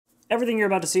Everything you're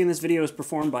about to see in this video is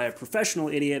performed by a professional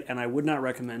idiot, and I would not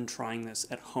recommend trying this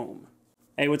at home.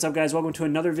 Hey, what's up guys? Welcome to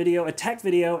another video, a tech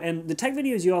video, and the tech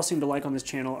videos you all seem to like on this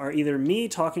channel are either me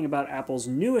talking about Apple's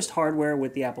newest hardware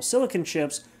with the Apple Silicon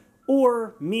chips,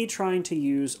 or me trying to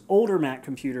use older Mac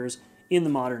computers in the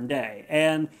modern day.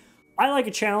 And I like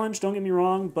a challenge, don't get me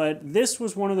wrong, but this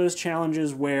was one of those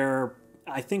challenges where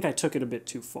I think I took it a bit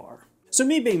too far. So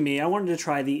me being me, I wanted to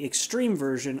try the extreme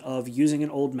version of using an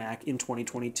old Mac in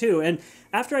 2022. And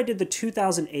after I did the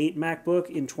 2008 MacBook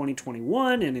in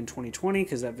 2021 and in 2020,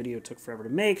 because that video took forever to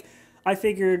make, I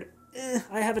figured,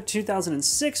 I have a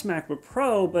 2006 MacBook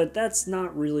Pro, but that's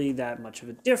not really that much of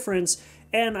a difference.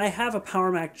 And I have a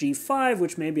Power Mac G5,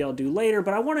 which maybe I'll do later,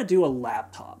 but I want to do a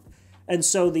laptop. And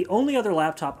so the only other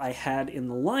laptop I had in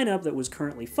the lineup that was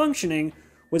currently functioning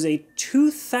was a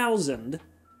 2000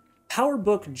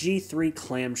 PowerBook G3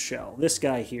 Clamshell. This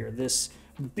guy here, this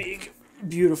big,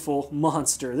 beautiful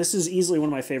monster. This is easily one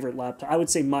of my favorite laptops. I would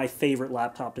say my favorite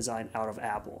laptop design out of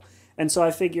Apple. And so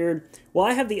I figured, well,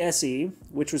 I have the SE,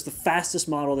 which was the fastest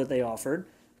model that they offered.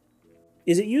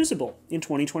 Is it usable in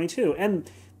 2022? And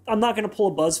I'm not going to pull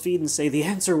a BuzzFeed and say the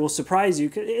answer will surprise you,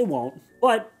 'cause it won't.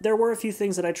 But there were a few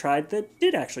things that I tried that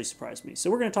did actually surprise me.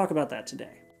 So we're going to talk about that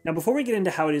today. Now, before we get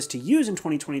into how it is to use in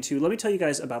 2022, let me tell you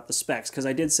guys about the specs, because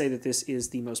I did say that this is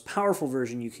the most powerful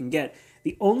version you can get.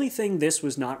 The only thing this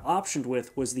was not optioned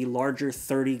with was the larger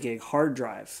 30 gig hard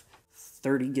drive.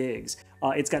 30 gigs.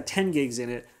 It's got 10 gigs in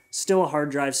it, still a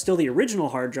hard drive, still the original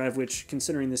hard drive, which,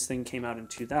 considering this thing came out in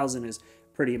 2000, is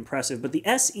pretty impressive. But the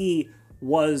SE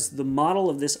was the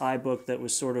model of this iBook that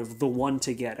was sort of the one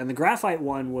to get. And the graphite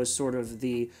one was sort of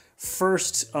the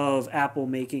first of Apple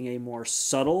making a more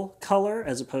subtle color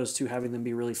as opposed to having them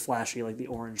be really flashy like the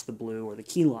orange, the blue, or the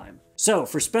key lime. So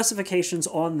for specifications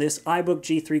on this iBook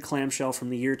G3 Clamshell from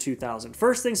the year 2000,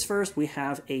 first things first, we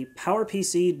have a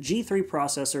PowerPC G3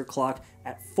 processor clocked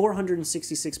at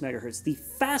 466 megahertz, the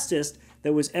fastest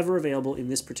that was ever available in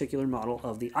this particular model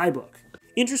of the iBook.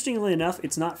 Interestingly enough,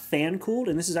 it's not fan-cooled,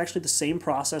 and this is actually the same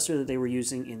processor that they were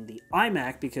using in the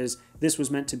iMac, because this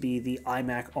was meant to be the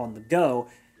iMac on the go.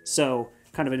 So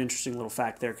kind of an interesting little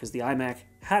fact there, because the iMac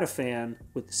had a fan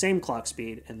with the same clock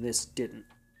speed, and this didn't.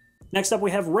 Next up,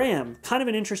 we have RAM. Kind of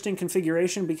an interesting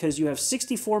configuration because you have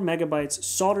 64 megabytes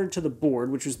soldered to the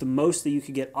board, which is the most that you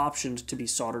could get optioned to be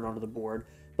soldered onto the board.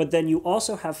 But then you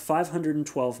also have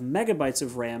 512 megabytes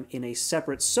of RAM in a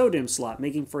separate SODIMM slot,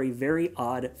 making for a very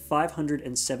odd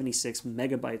 576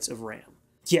 megabytes of RAM.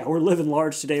 Yeah, we're living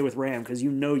large today with RAM because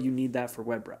you know you need that for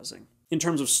web browsing. In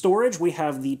terms of storage, we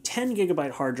have the 10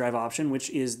 gigabyte hard drive option, which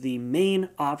is the main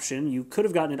option. You could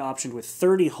have gotten it optioned with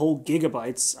 30 whole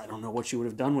gigabytes. I don't know what you would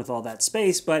have done with all that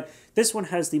space, but this one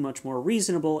has the much more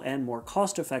reasonable and more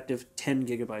cost-effective 10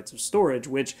 gigabytes of storage,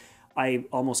 which I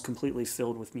almost completely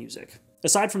filled with music.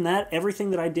 Aside from that,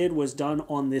 everything that I did was done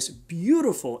on this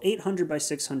beautiful 800 by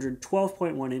 600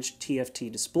 12.1 inch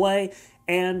TFT display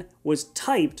and was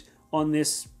typed on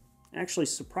this actually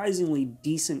surprisingly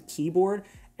decent keyboard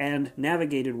and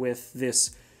navigated with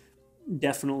this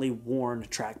definitely worn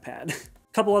trackpad.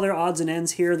 A couple other odds and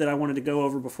ends here that I wanted to go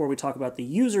over before we talk about the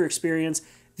user experience.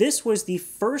 This was the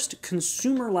first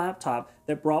consumer laptop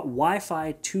that brought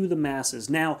Wi-Fi to the masses.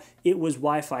 Now, it was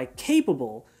Wi-Fi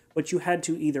capable, but you had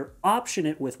to either option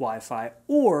it with Wi-Fi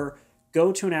or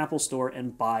go to an Apple store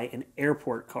and buy an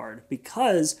airport card,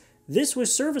 because this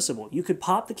was serviceable. You could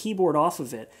pop the keyboard off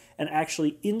of it and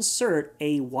actually insert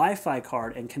a Wi-Fi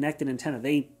card and connect an antenna.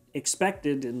 They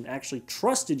expected and actually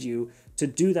trusted you to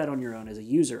do that on your own as a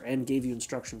user and gave you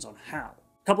instructions on how.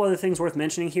 A couple other things worth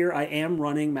mentioning here. I am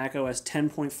running macOS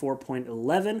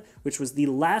 10.4.11, which was the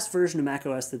last version of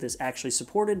macOS that this actually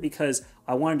supported, because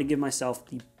I wanted to give myself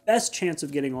the best chance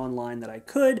of getting online that I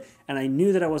could, and I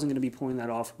knew that I wasn't going to be pulling that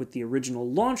off with the original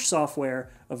launch software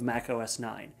of macOS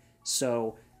 9.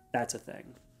 So that's a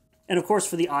thing. And of course,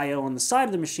 for the I/O on the side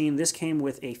of the machine, this came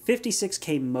with a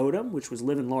 56K modem, which was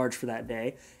living large for that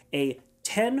day, a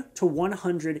 10 to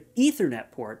 100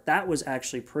 Ethernet port. That was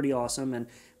actually pretty awesome, and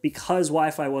because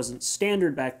Wi-Fi wasn't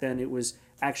standard back then, it was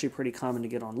actually pretty common to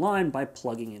get online by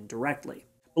plugging in directly.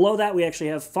 Below that, we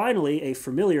actually have finally a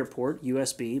familiar port,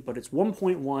 USB, but it's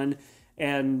 1.1,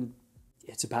 and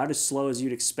it's about as slow as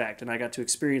you'd expect, and I got to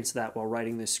experience that while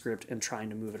writing this script and trying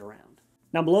to move it around.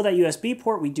 Now below that USB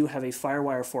port, we do have a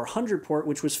FireWire 400 port,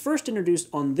 which was first introduced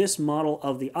on this model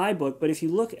of the iBook, but if you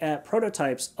look at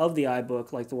prototypes of the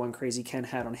iBook, like the one Crazy Ken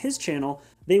had on his channel,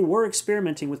 they were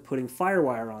experimenting with putting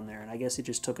FireWire on there, and I guess it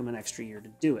just took them an extra year to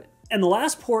do it. And the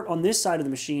last port on this side of the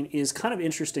machine is kind of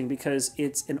interesting because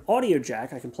it's an audio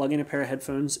jack. I can plug in a pair of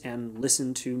headphones and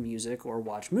listen to music or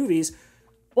watch movies,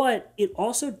 but it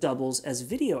also doubles as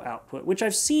video output, which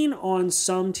I've seen on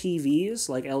some TVs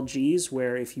like LG's,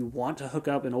 where if you want to hook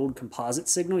up an old composite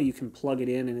signal, you can plug it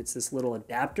in and it's this little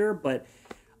adapter, but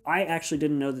I actually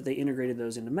didn't know that they integrated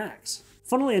those into Macs.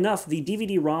 Funnily enough, the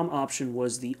DVD-ROM option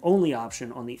was the only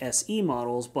option on the SE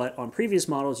models, but on previous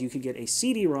models you could get a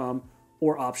CD-ROM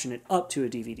or option it up to a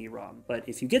DVD-ROM. But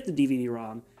if you get the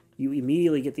DVD-ROM, you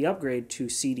immediately get the upgrade to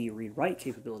CD read-write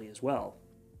capability as well,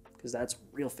 because that's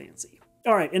real fancy.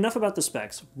 All right, enough about the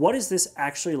specs. What is this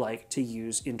actually like to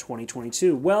use in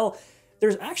 2022? Well,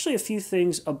 there's actually a few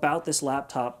things about this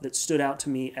laptop that stood out to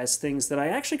me as things that I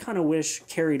actually kind of wish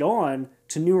carried on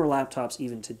to newer laptops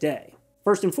even today.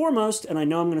 First and foremost, and I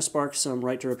know I'm going to spark some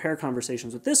right to repair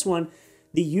conversations with this one,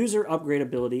 the user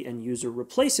upgradability and user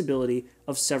replaceability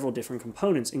of several different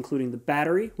components, including the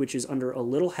battery, which is under a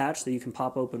little hatch that you can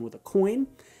pop open with a coin,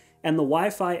 and the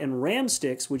Wi-Fi and RAM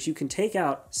sticks, which you can take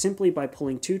out simply by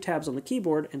pulling 2 tabs on the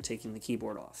keyboard and taking the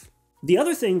keyboard off. The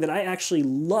other thing that I actually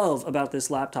love about this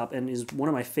laptop, and is one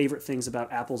of my favorite things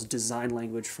about Apple's design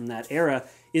language from that era,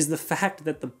 is the fact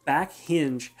that the back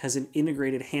hinge has an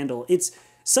integrated handle. It's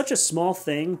such a small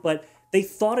thing, but they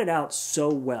thought it out so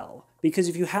well. Because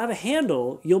if you have a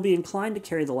handle, you'll be inclined to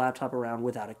carry the laptop around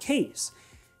without a case.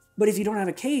 But if you don't have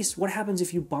a case, what happens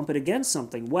if you bump it against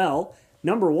something? Well,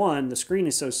 number one, the screen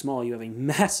is so small, you have a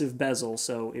massive bezel,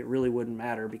 so it really wouldn't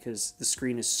matter because the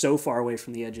screen is so far away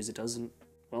from the edges, it doesn't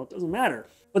matter.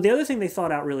 But the other thing they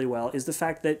thought out really well is the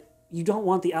fact that you don't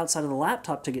want the outside of the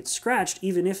laptop to get scratched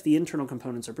even if the internal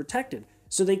components are protected.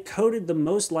 So they coated the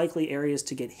most likely areas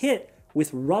to get hit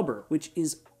with rubber, which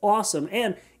is awesome,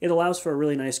 and it allows for a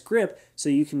really nice grip so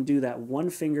you can do that one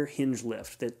finger hinge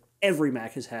lift that every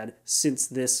Mac has had since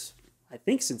this, I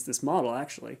think since this model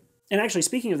actually. And actually,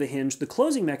 speaking of the hinge, the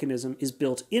closing mechanism is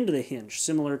built into the hinge,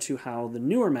 similar to how the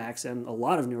newer Macs and a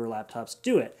lot of newer laptops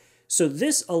do it. So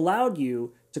this allowed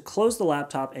you to close the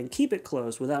laptop and keep it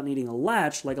closed without needing a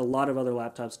latch like a lot of other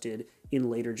laptops did in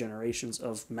later generations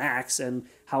of Macs, and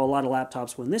how a lot of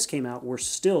laptops when this came out were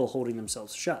still holding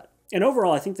themselves shut. And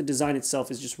overall, I think the design itself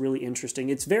is just really interesting.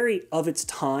 It's very of its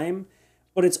time,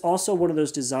 but it's also one of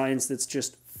those designs that's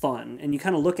just fun. And you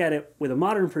kind of look at it with a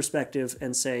modern perspective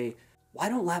and say, why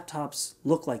don't laptops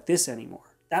look like this anymore?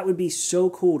 That would be so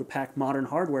cool to pack modern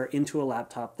hardware into a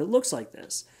laptop that looks like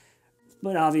this.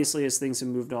 But obviously, as things have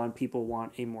moved on, people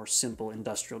want a more simple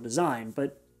industrial design.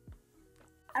 But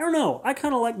I don't know, I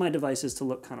kind of like my devices to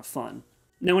look kind of fun.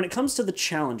 Now, when it comes to the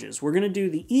challenges, we're going to do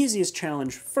the easiest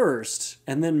challenge first,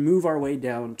 and then move our way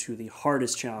down to the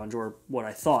hardest challenge, or what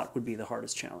I thought would be the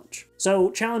hardest challenge. So,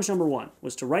 challenge number 1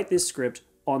 was to write this script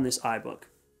on this iBook,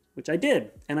 which I did.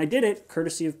 And I did it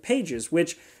courtesy of Pages,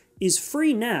 which is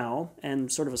free now,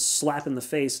 and sort of a slap in the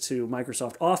face to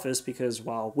Microsoft Office, because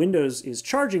while Windows is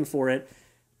charging for it,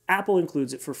 Apple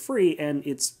includes it for free, and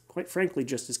it's, quite frankly,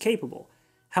 just as capable.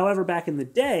 However, back in the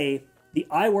day, the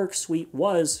iWork suite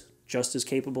was just as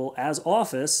capable as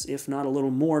Office, if not a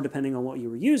little more depending on what you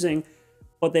were using,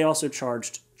 but they also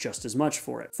charged just as much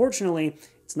for it. Fortunately,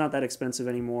 it's not that expensive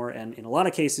anymore, and in a lot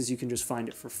of cases you can just find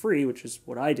it for free, which is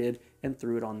what I did, and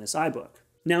threw it on this iBook.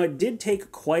 Now, it did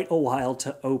take quite a while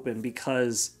to open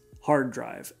because hard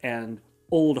drive, and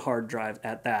old hard drive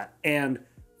at that, and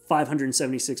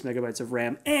 576 megabytes of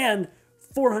RAM, and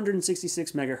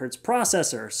 466 megahertz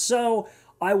processor. So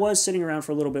I was sitting around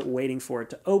for a little bit waiting for it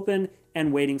to open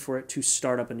and waiting for it to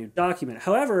start up a new document.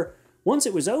 However, once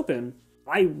it was open,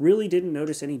 I really didn't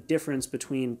notice any difference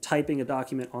between typing a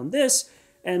document on this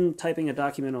and typing a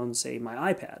document on, say,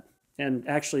 my iPad. And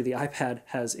actually, the iPad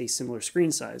has a similar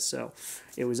screen size, so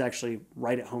it was actually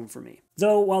right at home for me.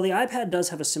 Though, while the iPad does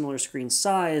have a similar screen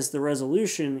size, the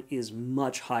resolution is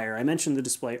much higher. I mentioned the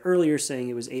display earlier, saying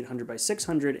it was 800 by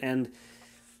 600, and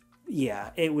yeah,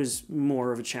 it was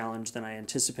more of a challenge than I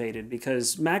anticipated,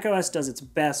 because macOS does its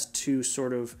best to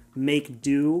sort of make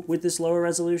do with this lower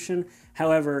resolution.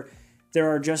 However, there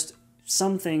are just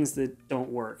some things that don't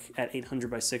work at 800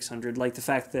 by 600, like the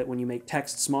fact that when you make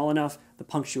text small enough, the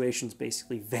punctuations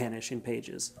basically vanish in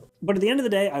Pages. But at the end of the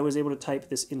day, I was able to type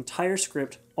this entire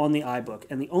script on the iBook,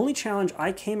 and the only challenge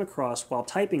I came across while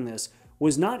typing this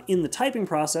was not in the typing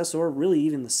process, or really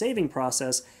even the saving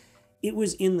process. It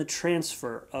was in the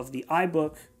transfer of the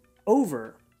iBook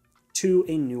over to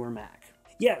a newer Mac.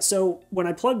 Yeah, so when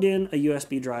I plugged in a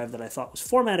USB drive that I thought was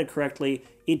formatted correctly,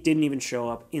 it didn't even show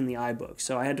up in the iBook.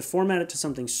 So I had to format it to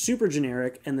something super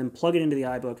generic and then plug it into the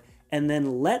iBook and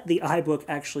then let the iBook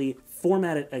actually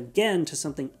format it again to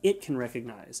something it can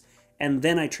recognize. And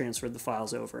then I transferred the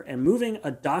files over. And moving a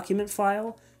document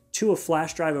file to a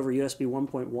flash drive over USB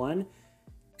 1.1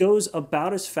 goes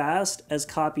about as fast as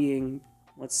copying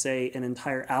let's say an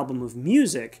entire album of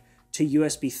music to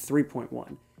USB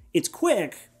 3.1. It's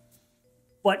quick,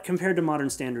 but compared to modern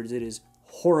standards, it is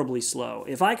horribly slow.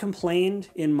 If I complained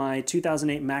in my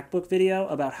 2008 MacBook video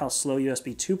about how slow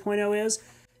USB 2.0 is,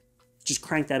 just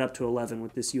crank that up to 11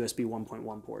 with this USB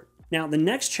 1.1 port. Now, the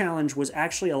next challenge was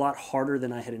actually a lot harder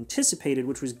than I had anticipated,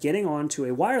 which was getting onto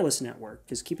a wireless network,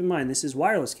 because keep in mind, this is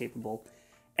wireless capable,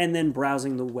 and then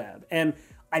browsing the web. And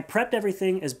I prepped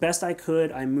everything as best I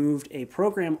could. I moved a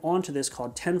program onto this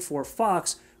called 10.4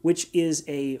 Fox, which is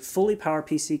a fully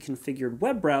PowerPC configured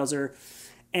web browser,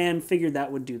 and figured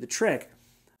that would do the trick.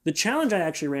 The challenge I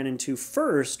actually ran into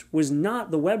first was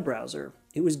not the web browser,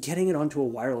 it was getting it onto a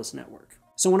wireless network.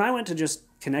 So when I went to just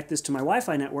connect this to my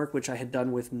Wi-Fi network, which I had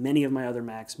done with many of my other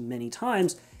Macs many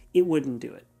times, it wouldn't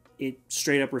do it. It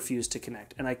straight up refused to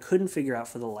connect, and I couldn't figure out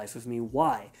for the life of me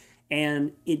why.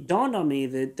 And it dawned on me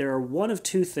that there are one of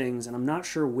two things, and I'm not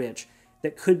sure which,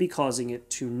 that could be causing it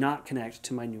to not connect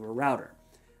to my newer router.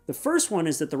 The first one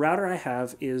is that the router I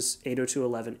have is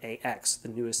 802.11ax, the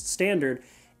newest standard,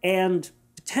 and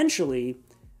potentially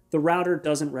the router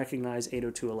doesn't recognize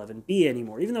 802.11b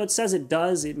anymore. Even though it says it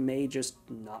does, it may just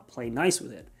not play nice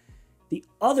with it. The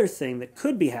other thing that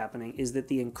could be happening is that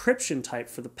the encryption type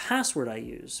for the password I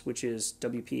use, which is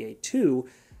WPA2,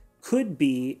 could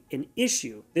be an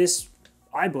issue. This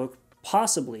iBook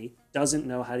possibly doesn't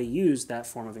know how to use that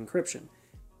form of encryption.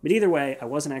 But either way, I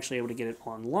wasn't actually able to get it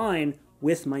online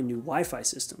with my new Wi-Fi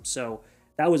system, so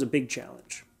that was a big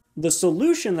challenge. The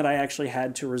solution that I actually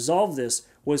had to resolve this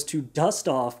was to dust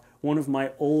off one of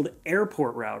my old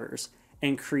airport routers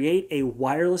and create a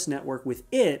wireless network with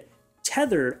it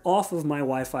tethered off of my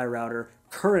Wi-Fi router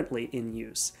currently in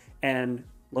use. And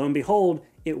lo and behold,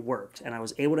 it worked, and I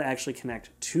was able to actually connect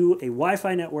to a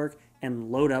Wi-Fi network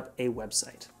and load up a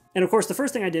website. And of course, the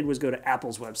first thing I did was go to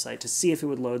Apple's website to see if it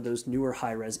would load those newer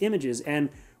high-res images, and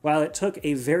while it took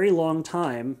a very long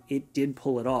time, it did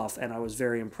pull it off, and I was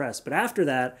very impressed. But after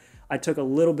that, I took a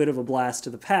little bit of a blast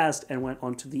to the past and went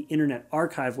onto the Internet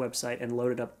Archive website and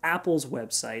loaded up Apple's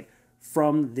website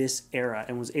from this era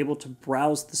and was able to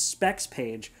browse the specs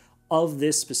page of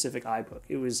this specific iBook.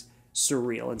 It was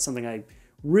surreal and something I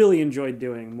really enjoyed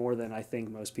doing more than I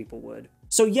think most people would.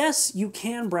 So yes, you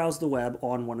can browse the web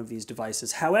on one of these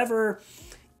devices. However,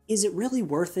 is it really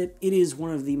worth it? It is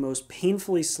one of the most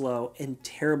painfully slow and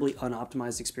terribly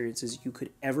unoptimized experiences you could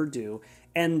ever do.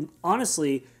 And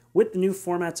honestly, with the new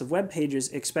formats of web pages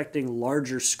expecting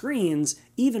larger screens,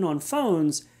 even on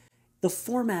phones, the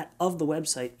format of the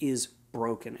website is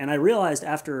broken. And I realized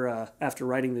after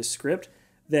writing this script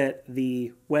that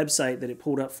the website that it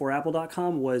pulled up for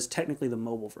Apple.com was technically the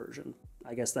mobile version.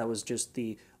 I guess that was just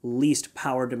the least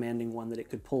power demanding one that it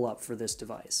could pull up for this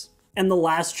device. And the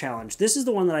last challenge, this is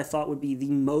the one that I thought would be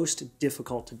the most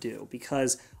difficult to do,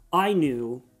 because I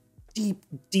knew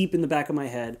deep in the back of my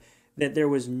head that there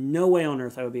was no way on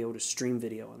earth I would be able to stream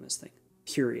video on this thing,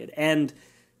 period. And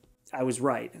I was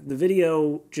right. The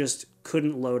video just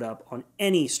couldn't load up on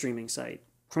any streaming site.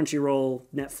 Crunchyroll,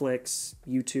 Netflix,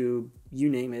 YouTube, you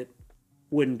name it,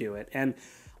 wouldn't do it. And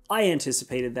I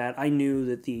anticipated that. I knew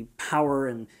that the power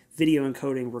and video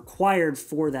encoding required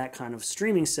for that kind of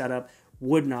streaming setup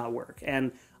would not work.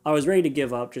 And I was ready to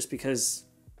give up just because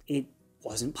it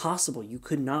wasn't possible. You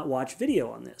could not watch video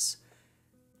on this.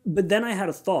 But then I had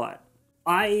a thought.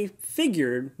 I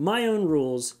figured my own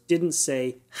rules didn't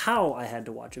say how I had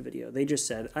to watch a video. They just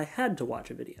said I had to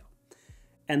watch a video.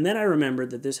 And then I remembered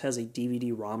that this has a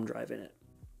DVD-ROM drive in it.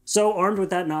 So armed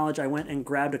with that knowledge, I went and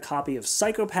grabbed a copy of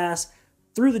Psycho Pass,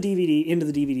 threw the DVD into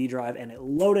the DVD drive, and it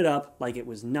loaded up like it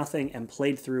was nothing and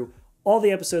played through all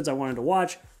the episodes I wanted to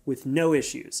watch with no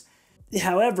issues.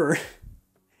 However,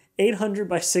 800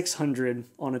 by 600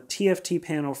 on a TFT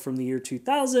panel from the year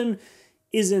 2000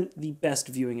 isn't the best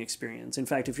viewing experience. In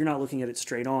fact, if you're not looking at it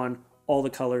straight on, all the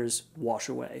colors wash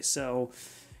away. So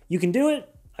you can do it.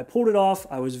 I pulled it off.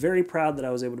 I was very proud that I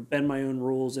was able to bend my own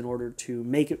rules in order to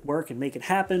make it work and make it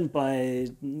happen, but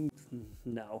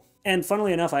no. And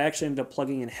funnily enough, I actually ended up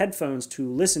plugging in headphones to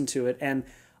listen to it, and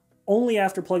only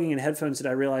after plugging in headphones did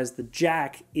I realize the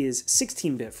jack is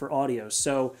 16-bit for audio,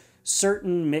 so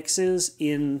certain mixes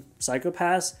in Psycho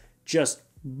Pass just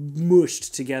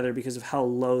mushed together because of how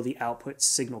low the output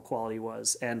signal quality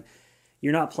was. And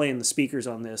you're not playing the speakers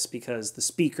on this because the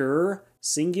speaker,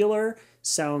 singular,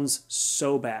 sounds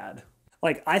so bad.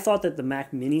 Like, I thought that the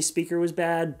Mac Mini speaker was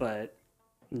bad, but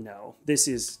no, this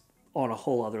is on a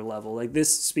whole other level. Like,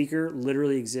 this speaker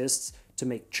literally exists to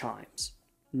make chimes,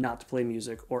 not to play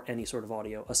music or any sort of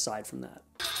audio aside from that.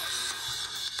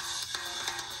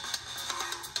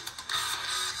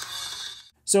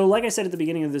 So like I said at the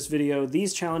beginning of this video,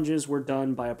 these challenges were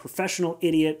done by a professional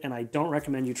idiot, and I don't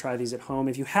recommend you try these at home.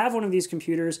 If you have one of these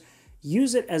computers,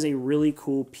 use it as a really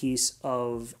cool piece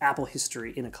of Apple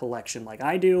history in a collection like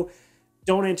I do.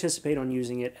 Don't anticipate on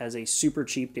using it as a super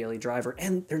cheap daily driver,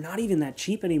 and they're not even that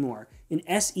cheap anymore. An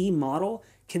SE model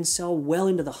can sell well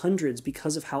into the hundreds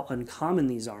because of how uncommon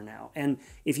these are now. And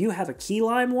if you have a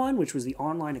Keylime one, which was the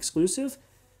online exclusive,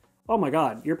 oh my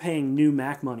God, you're paying new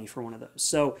Mac money for one of those.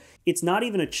 So it's not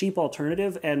even a cheap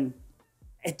alternative, and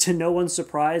to no one's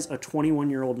surprise, a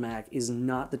 21-year-old Mac is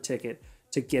not the ticket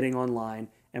to getting online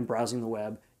and browsing the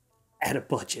web at a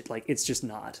budget. Like, it's just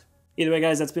not. Either way,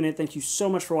 guys, that's been it. Thank you so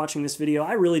much for watching this video.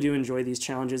 I really do enjoy these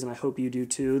challenges, and I hope you do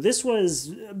too. This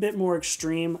was a bit more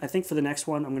extreme. I think for the next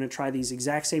one, I'm going to try these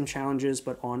exact same challenges,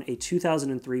 but on a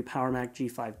 2003 Power Mac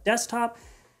G5 desktop,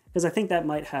 because I think that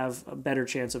might have a better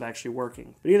chance of actually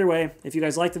working. But either way, if you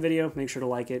guys liked the video, make sure to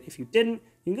like it. If you didn't,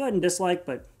 you can go ahead and dislike,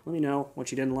 but let me know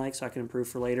what you didn't like so I can improve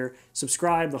for later.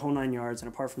 Subscribe, the whole 9 yards, and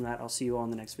apart from that, I'll see you all in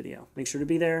the next video. Make sure to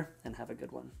be there, and have a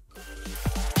good one.